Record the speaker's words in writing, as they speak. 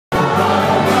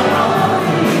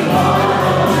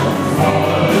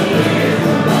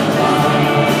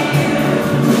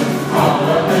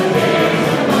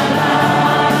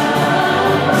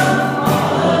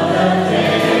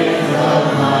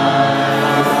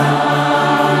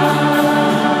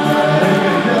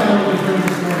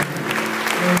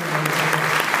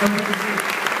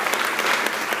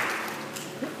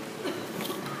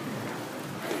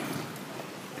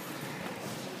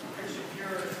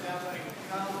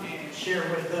share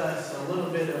with us a little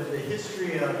bit of the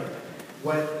history of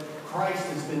what Christ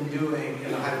has been doing in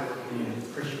the Heidelberg community.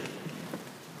 Appreciate it.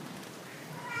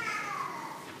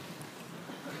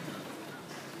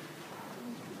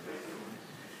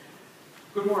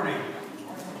 Good morning.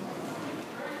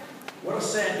 What a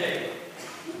sad day.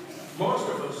 Most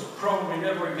of us probably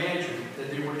never imagined that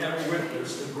they would ever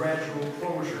witness the gradual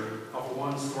closure of a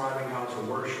once thriving house of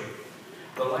worship.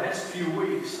 The last few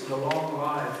weeks in the long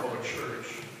life of a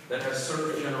church that has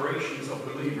served generations of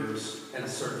believers and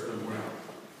served them well.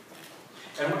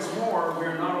 And what's more,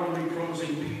 we're not only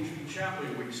closing PHV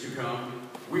Chaplain weeks to come,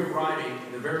 we're writing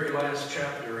the very last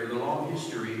chapter in the long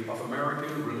history of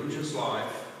American religious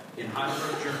life in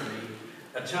Heidelberg, Germany,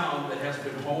 a town that has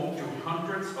been home to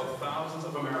hundreds of thousands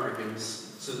of Americans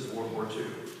since World War II.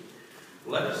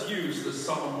 Let us use this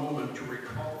solemn moment to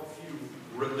recall a few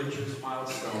religious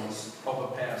milestones of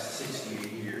the past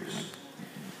 68 years.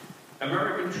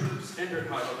 American troops entered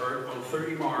Heidelberg on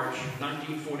 30 March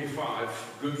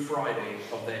 1945, Good Friday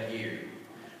of that year.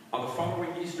 On the following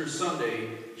Easter Sunday,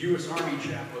 U.S. Army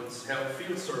chaplains held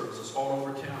field services all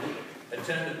over town,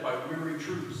 attended by weary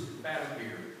troops in battle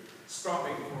gear,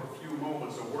 stopping for a few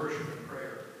moments of worship and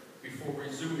prayer before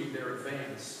resuming their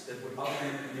advance that would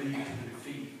ultimately lead to the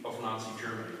defeat of Nazi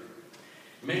Germany.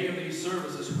 Many of these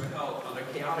services were held under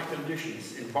chaotic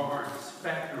conditions in barns,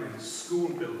 factories, school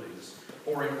buildings,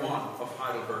 or in one of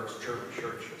Heidelberg's German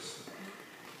churches.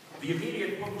 The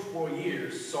immediate post-war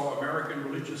years saw American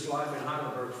religious life in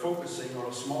Heidelberg focusing on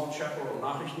a small chapel of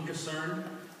Nachrichtenkaserne,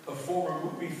 a former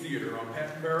movie theater on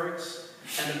Patton Barracks,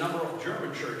 and a number of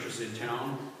German churches in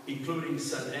town, including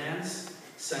St. Anne's,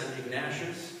 St.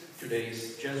 Ignatius,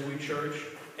 today's Jesuit Church,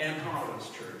 and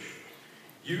Providence Church.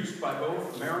 Used by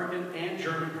both American and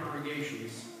German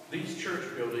congregations, these church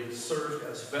buildings served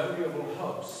as valuable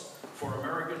hubs for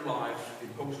American life in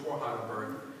post-war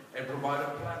Heidelberg and provided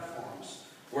platforms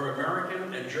where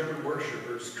American and German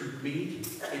worshipers could meet,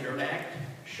 interact,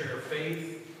 share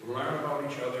faith, learn about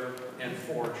each other, and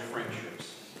forge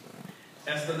friendships.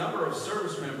 As the number of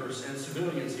service members and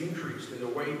civilians increased in the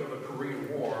wake of the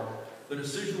Korean War, the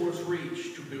decision was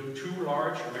reached to build two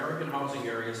large American housing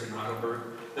areas in Heidelberg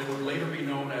that would later be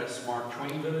known as Mark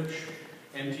Twain Village,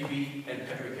 MTV, and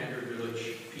Patrick Henry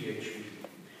Village, PHV.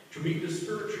 To meet the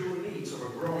spiritual needs of a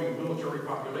growing military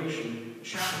population,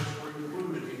 chapels were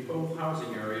included in both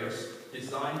housing areas,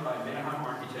 designed by Mannheim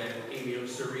architect Emil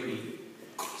Serini.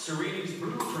 Serini's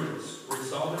blueprints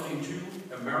resulted in two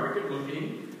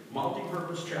American-looking,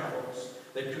 multi-purpose chapels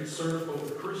that could serve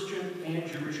both Christian and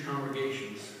Jewish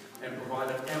congregations and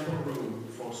provided ample room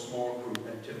for small group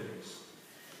activities.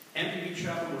 MTV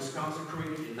Chapel was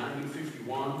consecrated in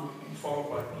 1951, followed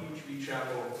by PHV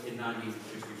Chapel in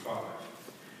 1955.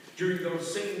 During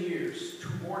those same years, two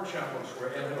more chapels were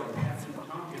added on Patton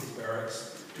Tompkins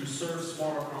Barracks to serve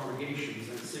smaller congregations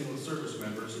and single service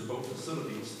members in both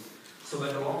facilities, so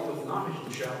that along with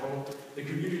Nachrichten Chapel, the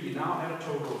community now had a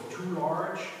total of two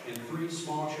large and three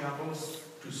small chapels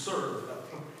to serve,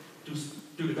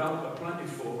 to develop a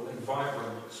plentiful and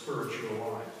vibrant spiritual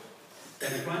life.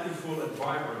 And plentiful and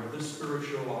vibrant this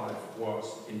spiritual life was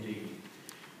indeed.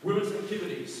 Women's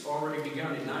activities, already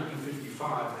begun in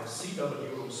 1955 as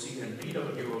CWOC and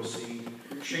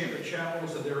PWOC, shared the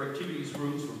chapels and their activities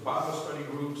rooms with Bible study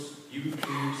groups, youth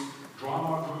teams,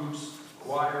 drama groups,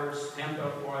 choirs,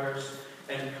 handbell choirs,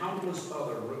 and countless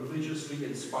other religiously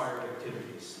inspired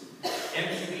activities.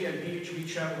 MTV and PHV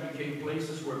Chapel became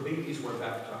places where babies were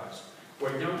baptized,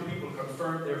 where young people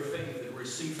confirmed their faith and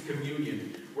received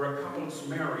communion, where couples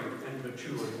married and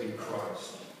matured in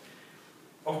Christ.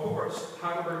 Of course,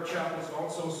 Heidelberg chapels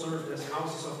also served as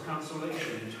houses of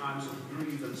consolation in times of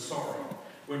grief and sorrow,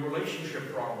 when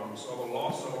relationship problems or the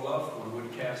loss of a loved one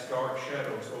would cast dark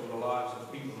shadows over the lives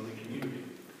of people in the community.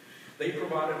 They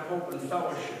provided hope and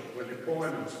fellowship when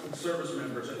deployments put service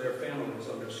members and their families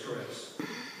under stress.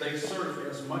 They served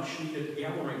as much-needed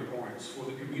gathering points for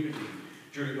the community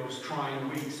during those trying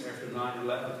weeks after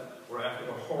 9/11, or after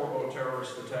the horrible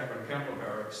terrorist attack on Campbell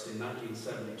Barracks in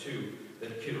 1972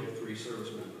 that killed 3 service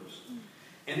members.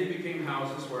 And they became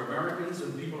houses where Americans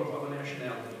and people of other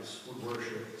nationalities would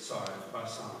worship side by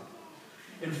side.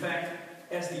 In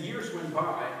fact, as the years went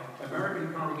by,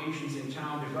 American congregations in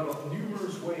town developed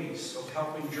numerous ways of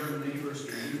helping German neighbors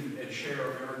to meet and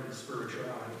share American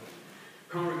spirituality.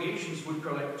 Congregations would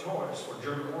collect toys for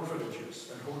German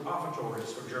orphanages and hold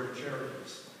offertories for German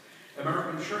charities.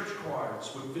 American church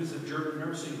choirs would visit German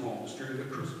nursing homes during the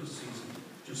Christmas season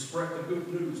to spread the good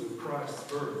news of Christ's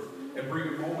birth and bring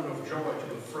a moment of joy to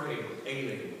the frail,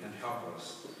 ailing, and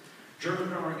helpless. German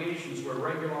congregations were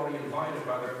regularly invited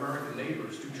by their American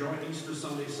neighbors to join Easter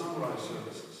Sunday sunrise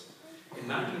services. In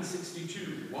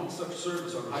 1962, one such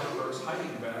service on Heidelberg's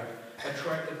Heidelberg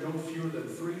attracted no fewer than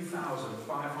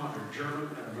 3,500 German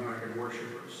and American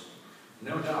worshipers.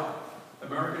 No doubt,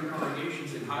 American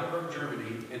congregations in Heidelberg,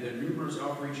 Germany, and their numerous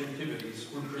outreach activities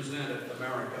represented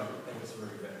America at its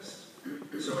very best.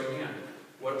 So again,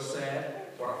 what a sad,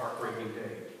 what a heartbreaking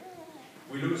day.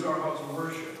 We lose our house of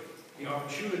worship, the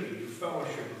opportunity to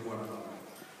fellowship with one another,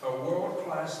 a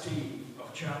world-class team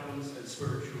of chaplains and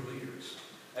spiritual leaders,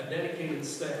 a dedicated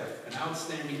staff, an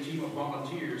outstanding team of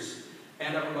volunteers,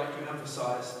 and I would like to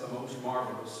emphasize the most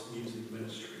marvelous music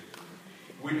ministry.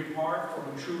 We depart from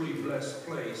a truly blessed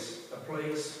place, a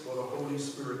place where the Holy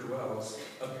Spirit dwells,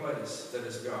 a place that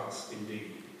is God's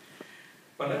indeed.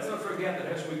 But let's not forget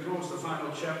that as we close the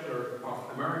final chapter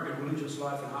of American religious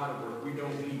life in Heidelberg, we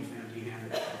don't leave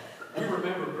empty-handed. We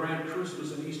remember grand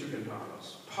Christmas and Easter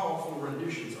cantatas, powerful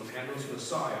renditions of Handel's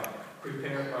Messiah,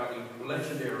 prepared by the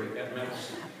legendary Ed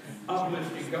Mendelsohn,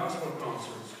 uplifting gospel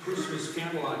concerts, Christmas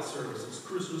candlelight services,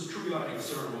 Christmas tree lighting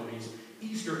ceremonies,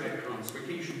 Easter egg hunts,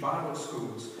 vacation Bible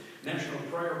schools, national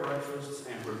prayer breakfasts,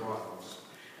 and revivals.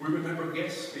 We remember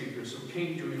guest speakers who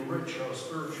came to enrich our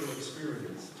spiritual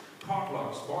experience,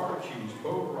 potlucks, barbecues,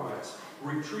 boat rides,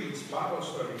 retreats, Bible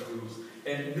study groups,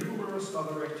 and numerous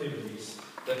other activities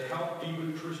that helped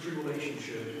deepen Christian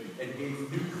relationships and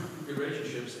gave newcomers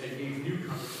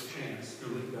a chance to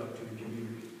link up to the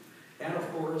community. And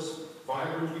of course,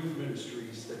 vibrant youth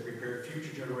ministries that prepared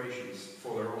future generations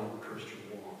for their own Christian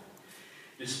walk.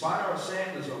 Despite our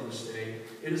sadness on this day,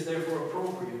 it is therefore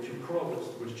appropriate to close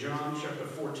with John chapter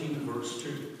 14, verse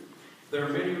 2. There are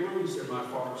many rooms in my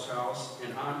Father's house,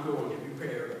 and I'm going to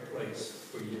prepare a place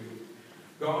for you.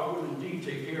 God will indeed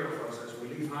take care of us as we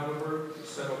leave Heidelberg,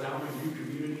 settle down in new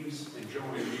communities, and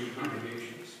join new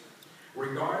congregations.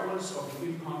 Regardless of the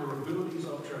imponderabilities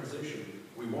of transition,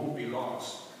 we won't be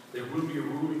lost. There will be a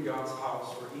room in God's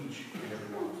house for each and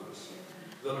every one of us.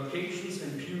 The locations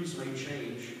and pews may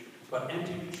change, but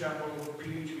MTV Chapel,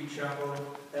 PHV Chapel,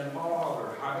 and all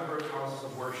other Heidelberg houses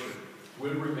of worship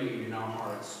will remain in our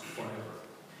hearts forever.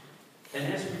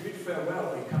 And as we bid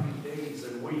farewell in coming days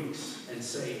and weeks and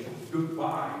say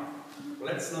goodbye,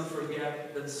 let's not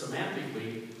forget that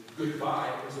semantically,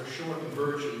 goodbye is a shortened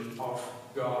version of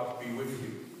God be with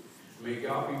you. May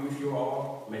God be with you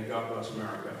all. May God bless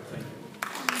America. Thank you.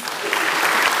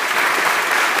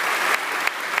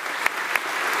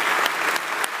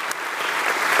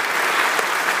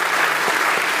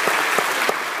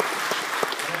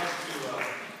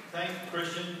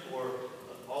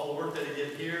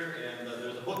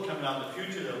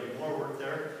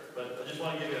 But I just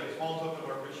want to give you a small token of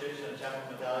our appreciation, a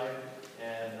chaplain medallion,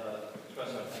 and express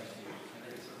our thanks to you.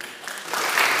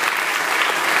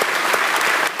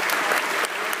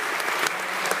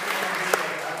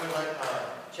 I would like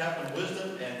Chaplain Wisdom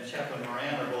and Chaplain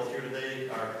Moran are both here today.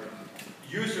 Our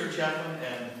USER chaplain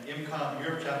and IMCOM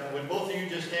Europe chaplain. Would both of you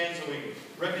just stand so we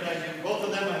recognize you? Both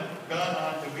of them have gone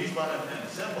on to Wiesbaden and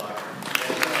Sembach.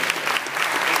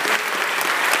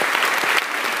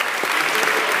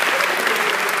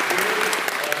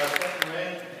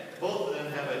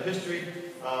 History,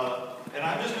 and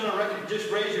I'm just going to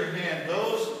just raise your hand.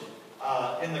 Those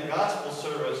in the gospel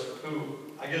service who,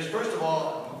 I guess, first of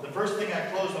all, the first thing I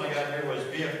closed when I got here was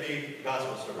BFD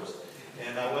gospel service,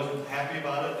 and I wasn't happy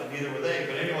about it, and neither were they.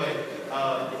 But anyway,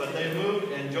 but they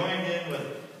moved and joined in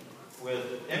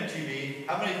with MTV.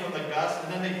 How many from the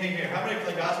gospel? And then they came here. How many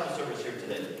from the gospel service here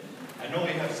today? I know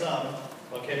we have some.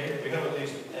 Okay, we have at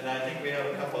least, and I think we have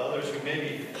a couple others who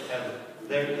maybe have.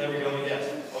 There we go, yes.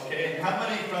 Okay, and how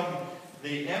many from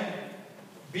the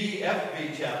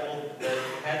BFV chapel that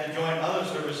had to join other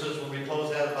services when we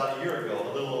closed that about a year ago,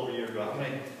 a little over a year ago? How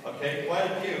many? Okay, quite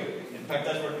a few. In fact,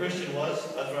 that's where Christian was.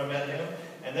 That's where I met him.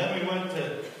 And then we went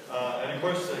to, and of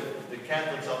course the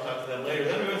Catholics, I'll talk to them later.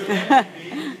 Then we went to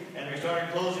MTV, and we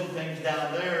started closing things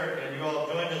down there, and you all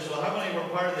joined us. So how many were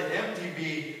part of the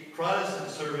MTV Protestant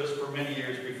service for many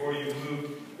years before you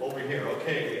moved over here?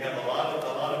 Okay, we have a lot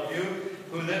of you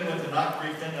who then went to Knock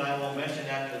Creek, and I won't mention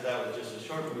that because that was just a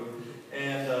short move.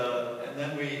 And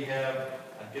then we have,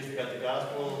 I guess we got the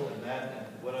gospel and that, and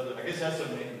what other, I guess that's the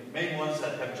main ones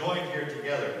that have joined here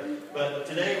together. But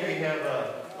today we have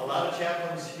a lot of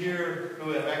chaplains here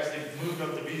who have actually moved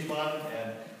up to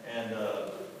Wiesbaden and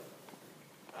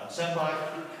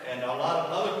Sembach, and a lot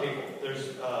of other people.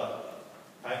 There's,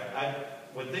 I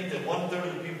would think that 1/3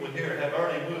 of the people here have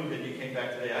already moved and you came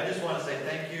back today. I just want to say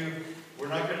thank you. We're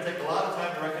not going to take a lot of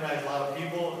time to recognize a lot of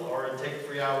people or take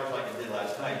 3 hours like it did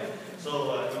last night.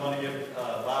 So we want to give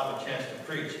Bob a chance to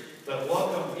preach. But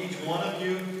welcome each one of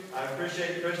you. I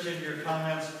appreciate, Christian, your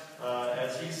comments.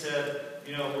 As he said,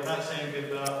 you know, we're not saying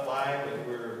goodbye, but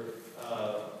we're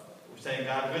saying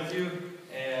God with you.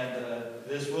 And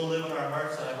this will live in our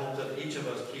hearts, and I hope that each of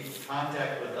us keeps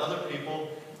contact with other people.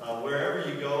 Wherever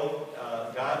you go,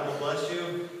 God will bless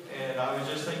you. And I was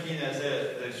just thinking as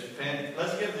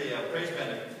let's give the praise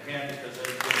band a hand because they're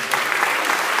doing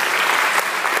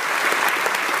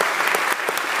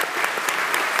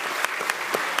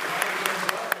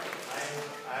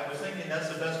I was thinking that's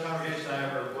the best congregation I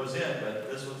ever was in,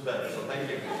 but this was better, so thank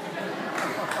you.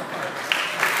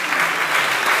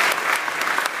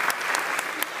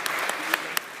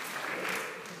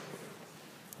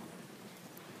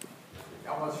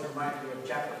 Almost reminds me of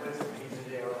Chaplain Kammer. He's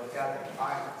in there at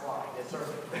 5 o'clock. Yes, sir.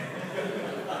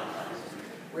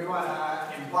 We want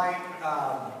to invite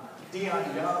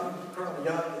Dion Young. Colonel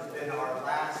Young has been our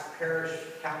last parish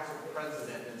council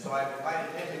president, and so I've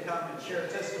invited him to come and share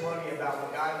testimony about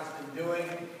what God has been doing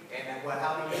and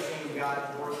how he's seen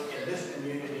God's work in this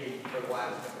community for the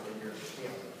last couple of years.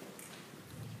 Dion.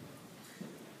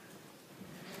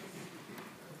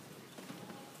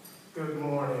 Good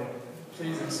morning.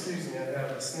 Please excuse me, I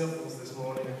have the sniffles this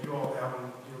morning. If you all have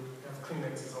them, you have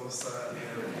Kleenexes on the side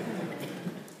here.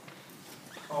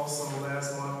 Also,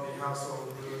 last month, the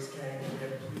household goods came and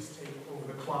had police tape over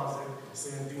the closet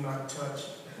saying, "Do not touch.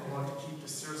 I want to keep the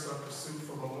seersucker pursuit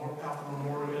for after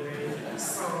Memorial Day,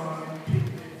 sun,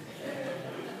 picnic."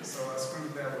 So I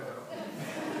screwed that one up.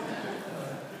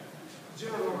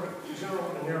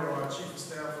 General Nero, our Chief of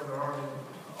Staff of the Army,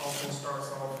 often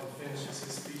starts off and finishes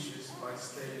his speeches by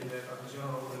stating that I'm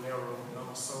General Nero and I'm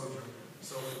a soldier.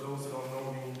 So for those that don't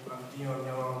know me, I'm Dion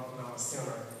Young and I'm a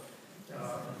sinner.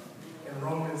 In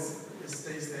Romans, it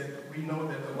states that we know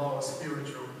that the law is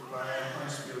spiritual, but I am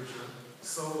unspiritual,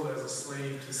 sold as a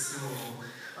slave to sin.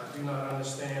 I do not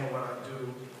understand what I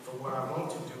do, for what I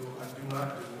want to do, I do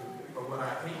not do, but what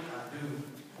I hate, I do.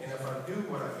 And if I do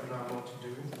what I do not want to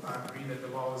do, I agree that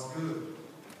the law is good.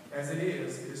 As it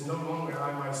is no longer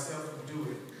I myself who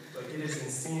do it, but it is in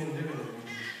sin living in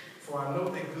me. For I know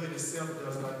that good itself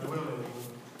does not dwell in me,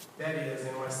 that is,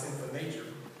 in my sinful nature.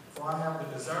 For I have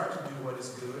the desire to do what is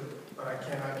good, but I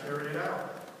cannot carry it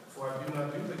out. For I do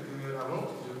not do the good I want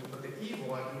to do, but the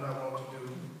evil I do not want to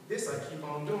do, this I keep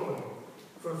on doing.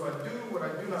 For if I do what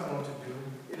I do not want to do,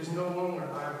 it is no longer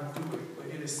I who do it, but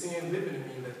it is sin living in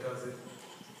me that does it.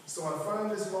 So I find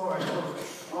this law at work.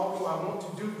 Although I want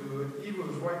to do good, evil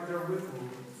is right there with me.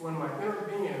 For in my inner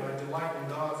being I delight in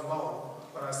God's law,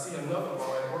 but I see another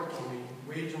law at work in me,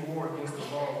 waging war against the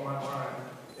law of my mind,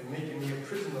 and making me a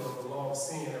prisoner of the law of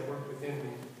sin at work within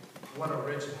me. What a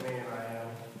wretched man I am.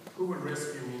 Who would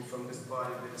rescue me from this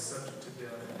body that is subject to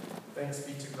death? Thanks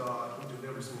be to God who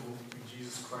delivers me through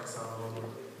Jesus Christ our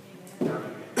Lord. Now,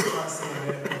 I'm not saying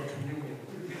that in communion.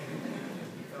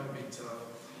 That would be tough.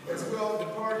 As we all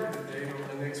depart here today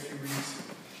over the next few weeks,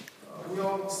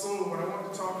 what I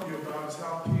want to talk to you about is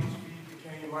how PHV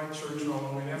became my church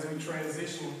home. And as we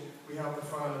transition, we have to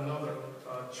find another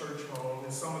church home.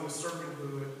 And some of the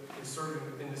servanthood is serving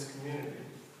within this community.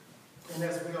 And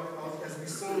as we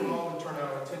soon all turn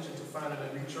our attention to finding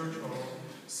a new church home,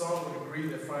 some would agree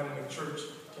that finding a church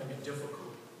can be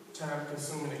difficult,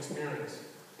 time-consuming experience.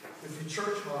 If you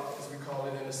church hop, as we call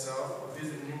it in the South, or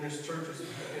visit numerous churches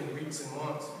in weeks and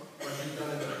months, like we've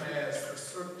done in the past,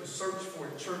 the search for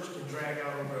a church can drag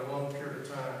out over a long period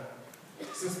of time.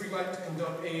 Since we like to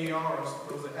conduct AARs,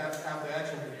 those are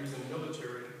after-action reviews in the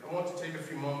military, I want to take a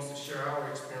few moments to share our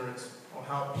experience on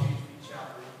how PHV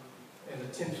Chaplain and the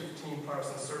 1015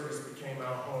 Protestant service became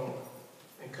our home.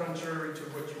 And contrary to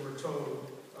what you were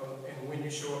told, and when you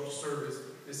show up to service,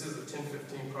 this is a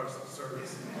 1015 Protestant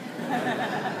service.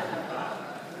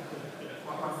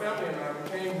 My family and I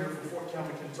came here from Fort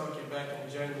Campbell, Kentucky back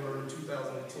in January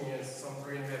 2010, some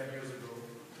 3.5 years ago.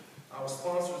 Our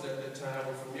sponsors at that time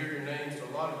were familiar names to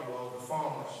a lot of you all, the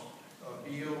farmers,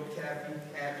 Bill, Kathy,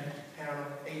 Abby, Hannah,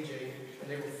 AJ, and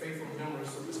they were faithful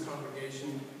members of this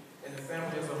congregation, and the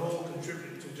family as a whole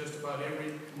contributed to just about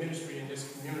every ministry in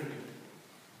this community.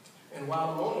 And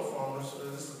while I'm on the farmers,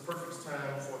 this is the perfect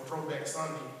time for a throwback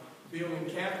Sunday. Bill and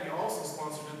Kathy also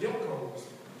sponsored the Demcos,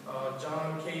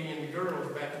 John, Katie, and the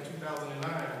girls back in 2009.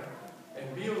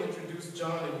 And Bill introduced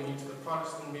John and me to the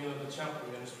Protestant men of the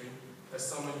Chaplain ministry, as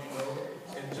some of you know.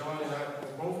 And John and I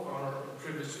were both honored and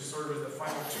privileged to serve as the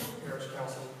final 2 parish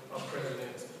council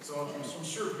presidents. So I'm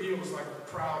sure Bill was like a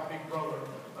proud big brother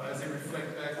as they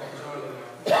reflect back on John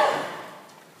and I.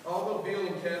 Although Bill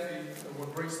and Kathy were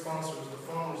great sponsors, the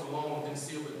farmers alone didn't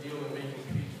seal the deal in making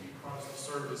PHV Protestant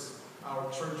service our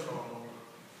church home.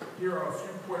 Here are a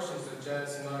few questions that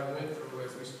Janice and I went through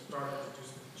as we started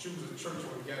to choose a church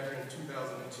when we got here in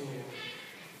 2010.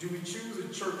 Do we choose a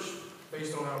church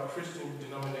based on our Christian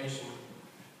denomination?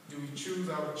 Do we choose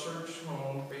our church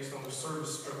home based on the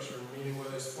service structure, meaning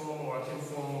whether it's formal or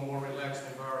informal, more relaxed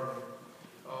environment?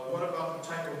 What about the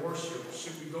type of worship?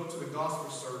 Should we go to the gospel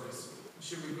service?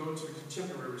 Should we go to the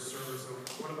contemporary service? Or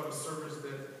what about a service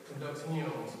that conducts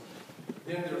hymns?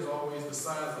 Then there's always the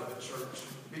size of the church.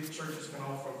 Big churches can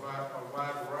offer a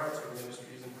wide variety of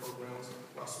ministries and programs,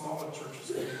 while smaller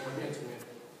churches can be more intimate.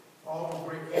 All are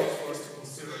great points for us to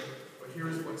consider, but here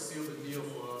is what sealed the deal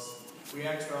for us. We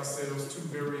asked ourselves two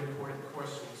very important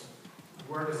questions.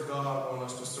 Where does God want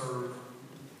us to serve?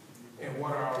 And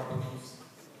what are our beliefs?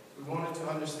 We wanted to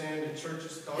understand the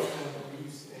church's doctrinal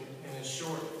beliefs, and in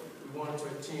short, we wanted to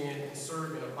attend and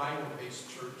serve in a Bible-based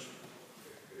church.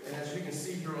 And as you can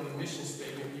see here on the mission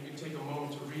statement, you can take a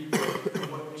moment to read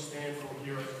what we stand for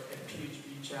here at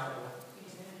PHV Chapel.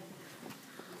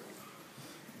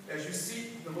 As you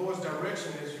seek the Lord's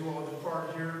direction as you all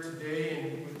depart here today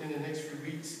and within the next few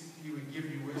weeks, He would give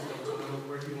you wisdom to know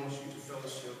where He wants you to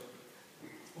fellowship.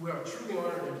 We are truly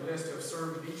honored and blessed to have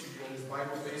served with each of you in this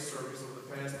Bible-based service over the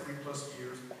past 3+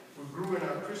 years. We grew in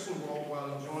our Christian walk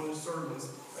while enjoying the sermons.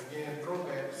 Again,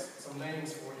 throwbacks, some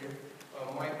names for you.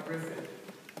 Mike Griffith,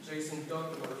 Jason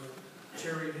Duckworth,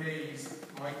 Terry Hayes,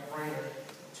 Mike Brainerd,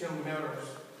 Tim Metters,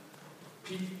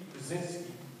 Pete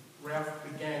Brzezinski, Ralph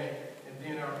Beganic, and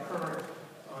then our current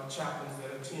chaplains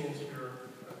that attend here,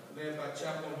 led by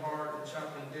Chaplain Hart,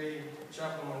 Chaplain Day,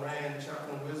 Chaplain Moran,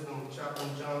 Chaplain Wisdom, Chaplain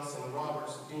Johnson,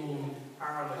 Roberts, Dean,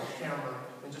 Ireland, Kammer,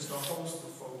 and just a host of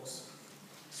folks.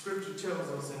 Scripture tells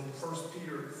us in 1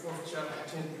 Peter 4th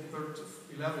chapter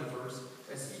 10-11 verse,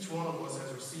 as each one of us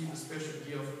has received a special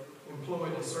gift,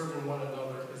 employed in serving one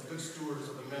another as good stewards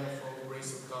of the manifold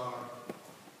grace of God.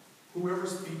 Whoever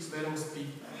speaks, let him speak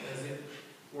as it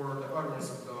were the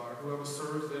utterance of God. Whoever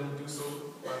serves, let him do so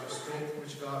by the strength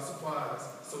which God supplies,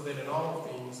 so that in all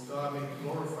things God may be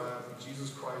glorified through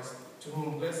Jesus Christ, to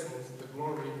whom blessings, the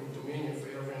glory, and dominion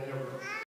forever and ever.